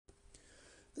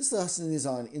This lesson is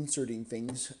on inserting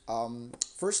things.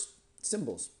 First,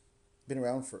 symbols. Been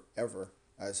around forever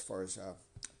as far as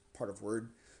part of Word.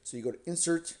 So you go to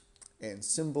Insert and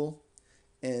Symbol,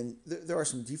 and there are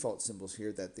some default symbols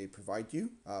here that they provide you.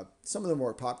 Some of the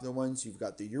more popular ones, you've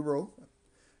got the euro,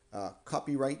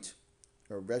 copyright,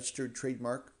 or registered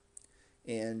trademark,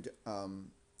 and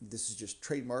this is just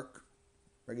trademark,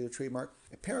 regular trademark.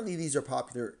 Apparently these are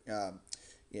popular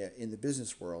in the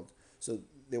business world. So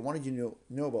they wanted you to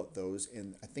know about those,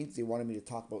 and I think they wanted me to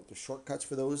talk about the shortcuts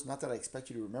for those. Not that I expect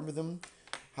you to remember them.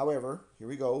 However, here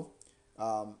we go.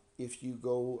 If you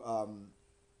go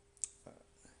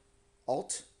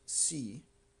Alt-C,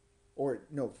 or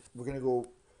no, we're going to go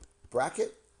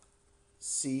bracket,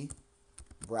 C,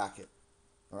 bracket.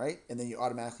 All right, and then you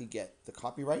automatically get the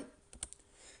copyright.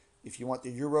 If you want the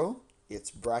euro,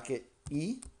 it's bracket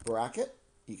E, bracket.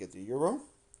 You get the euro.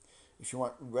 If you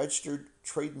want registered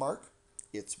trademark,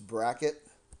 it's bracket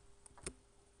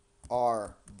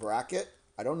R, bracket.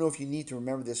 I don't know if you need to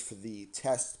remember this for the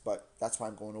test, but that's why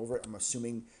I'm going over it. I'm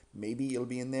assuming maybe it'll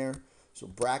be in there. So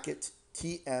bracket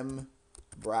TM,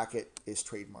 bracket is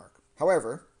trademark.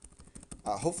 However,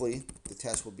 hopefully the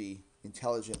test will be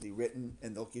intelligently written,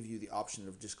 and they'll give you the option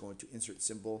of just going to insert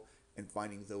symbol and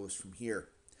finding those from here.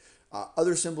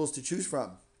 Other symbols to choose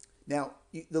from. Now,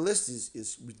 the list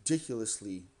is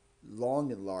ridiculously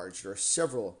long and large. There are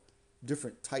several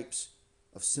different types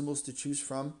of symbols to choose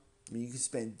from. I mean, you can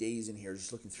spend days in here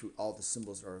just looking through all the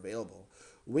symbols that are available.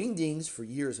 Wingdings for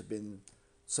years have been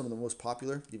some of the most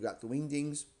popular. You've got the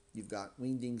Wingdings, you've got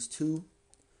Wingdings 2,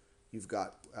 you've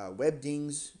got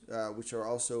Webdings, which are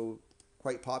also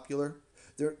quite popular.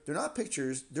 They're not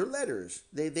pictures, they're letters.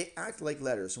 They act like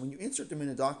letters. So when you insert them in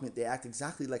a document, they act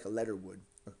exactly like a letter would,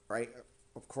 right?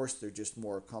 Of course, they're just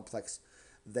more complex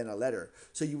than a letter.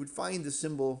 So you would find the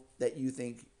symbol that you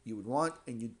think you would want,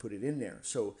 and you'd put it in there.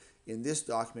 So in this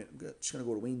document, I'm just going to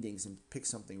go to Wingdings and pick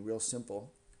something real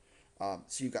simple.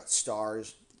 So you've got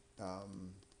stars,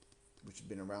 which have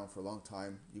been around for a long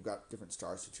time. You've got different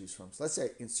stars to choose from. So let's say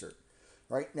insert.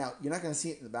 Right now, you're not going to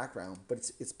see it in the background, but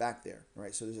it's back there. All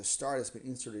right, so there's a star that's been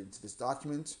inserted into this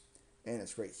document, and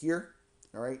it's right here.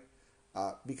 All right,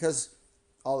 because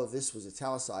all of this was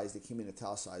italicized, it came in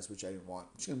italicized, which I didn't want.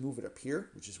 I'm just going to move it up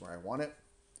here, which is where I want it.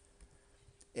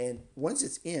 And once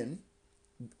it's in,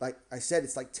 like I said,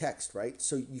 it's like text, right?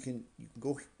 So you can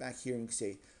go back here and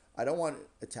say, I don't want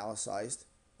it italicized,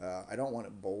 I don't want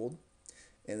it bold,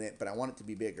 but I want it to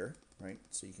be bigger, right?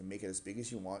 So you can make it as big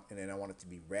as you want, and then I want it to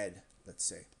be red, let's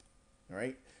say, all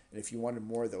right? And if you wanted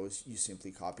more of those, you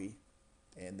simply copy,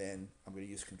 and then I'm going to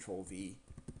use Control V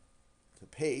to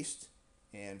paste,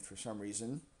 and for some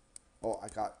reason, oh, I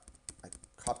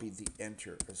copied the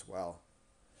enter as well.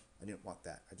 I didn't want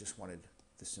that. I just wanted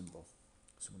the symbol.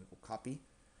 So I'm going to go copy,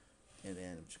 and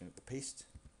then I'm just going to go paste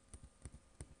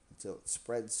until it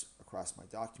spreads across my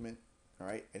document. All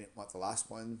right, I didn't want the last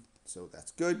one, so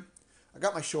that's good. I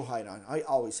got my show hide on. I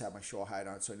always have my show hide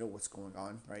on, so I know what's going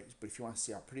on, right? But if you want to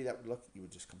see how pretty that would look, you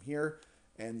would just come here,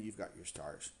 and you've got your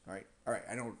stars, all right? All right,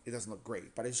 I know it doesn't look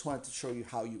great, but I just wanted to show you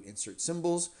how you insert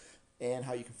symbols and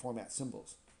how you can format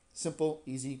symbols. Simple,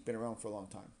 easy, been around for a long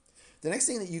time. The next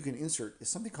thing that you can insert is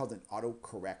something called an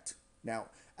autocorrect. Now,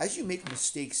 as you make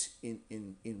mistakes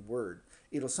in Word,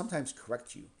 it'll sometimes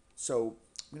correct you. So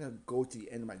I'm going to go to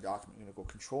the end of my document. I'm going to go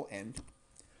Control End,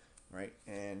 right?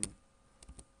 And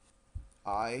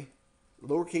I,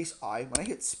 lowercase I, when I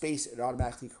hit space, it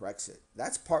automatically corrects it.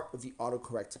 That's part of the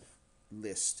autocorrect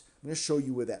list. I'm going to show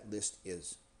you where that list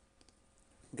is.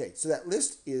 Okay, so that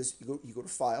list is, you go to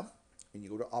File, and you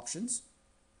go to Options,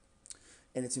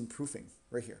 and it's in Proofing,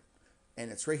 right here. And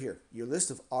it's right here, your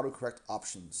list of autocorrect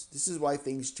options. This is why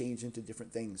things change into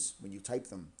different things when you type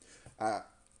them.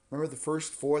 Remember the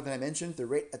first four that I mentioned? They're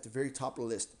right at the very top of the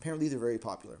list. Apparently they're very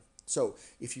popular. So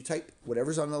if you type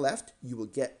whatever's on the left, you will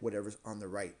get whatever's on the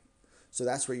right. So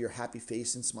that's where your happy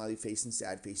face and smiley face and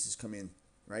sad faces come in,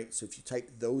 right? So if you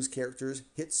type those characters,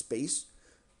 hit space,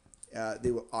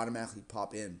 they will automatically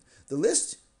pop in. The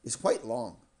list is quite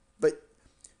long, but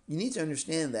you need to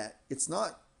understand that it's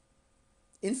not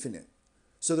infinite.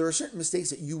 So there are certain mistakes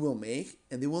that you will make,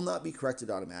 and they will not be corrected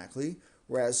automatically,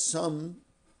 whereas some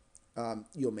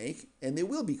you'll make, and they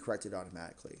will be corrected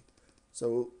automatically.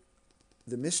 So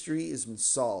the mystery has been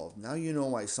solved. Now you know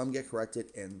why some get corrected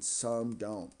and some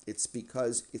don't. It's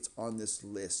because it's on this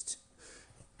list.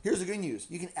 Here's the good news.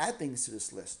 You can add things to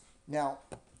this list. Now,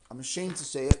 I'm ashamed to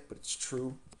say it, but it's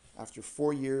true. After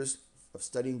 4 years of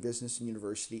studying business in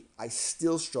university, I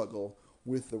still struggle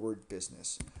with the word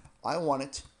business.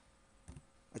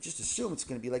 I just assume it's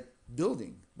going to be like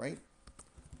building, right?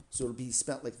 So it'll be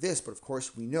spelled like this, but of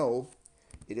course we know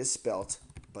it is spelt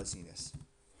buzziness.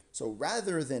 So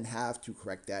rather than have to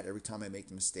correct that every time I make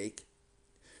the mistake,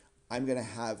 I'm going to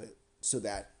have it so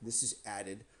that this is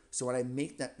added. So when I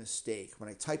make that mistake, when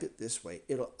I type it this way,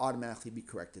 it'll automatically be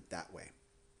corrected that way.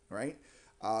 All right.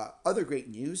 Other great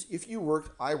news,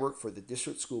 I work for the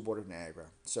District School Board of Niagara.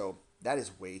 So that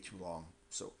is way too long.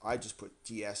 So I just put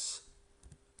DSBN.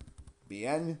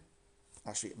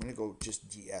 Actually, I'm going to go just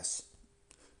DS.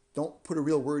 Don't put a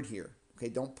real word here. Okay,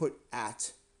 don't put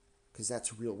at, because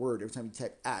that's a real word. Every time you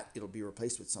type at, it'll be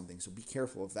replaced with something. So be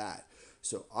careful of that.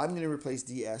 So I'm going to replace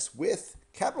DS with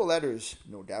capital letters,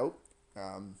 no doubt,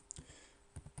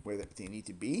 where they need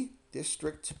to be.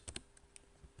 District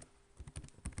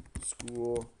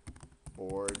School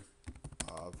Board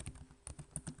of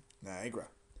Niagara.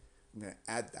 I'm going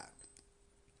to add that.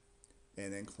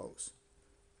 And then close.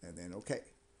 And then OK.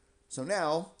 So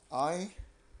now I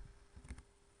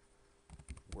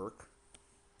work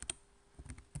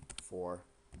for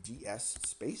DS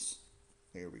space.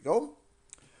 There we go.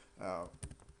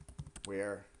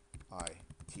 Where I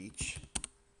teach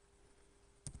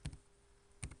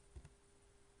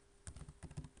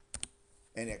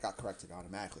and it got corrected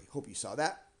automatically. Hope you saw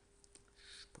that.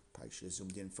 Probably should have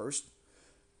zoomed in first.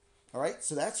 All right,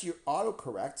 so that's your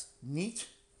autocorrect. Neat,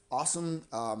 awesome.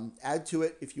 Add to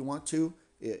it if you want to.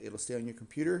 It'll stay on your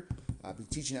computer. I've been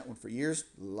teaching that one for years.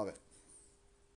 Love it.